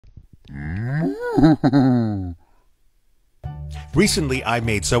Recently, I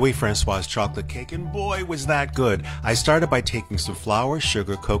made Zoe François' chocolate cake, and boy, was that good. I started by taking some flour,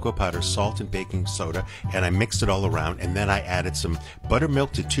 sugar, cocoa powder, salt, and baking soda, and I mixed it all around, and then I added some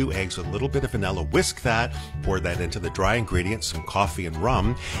buttermilk to 2 eggs with a little bit of vanilla, whisked that, poured that into the dry ingredients, some coffee and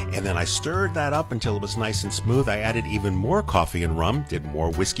rum, and then I stirred that up until it was nice and smooth. I added even more coffee and rum, did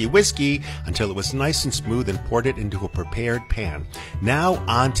more whiskey until it was nice and smooth, and poured it into a prepared pan. Now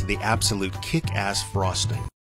on to the absolute kick-ass frosting.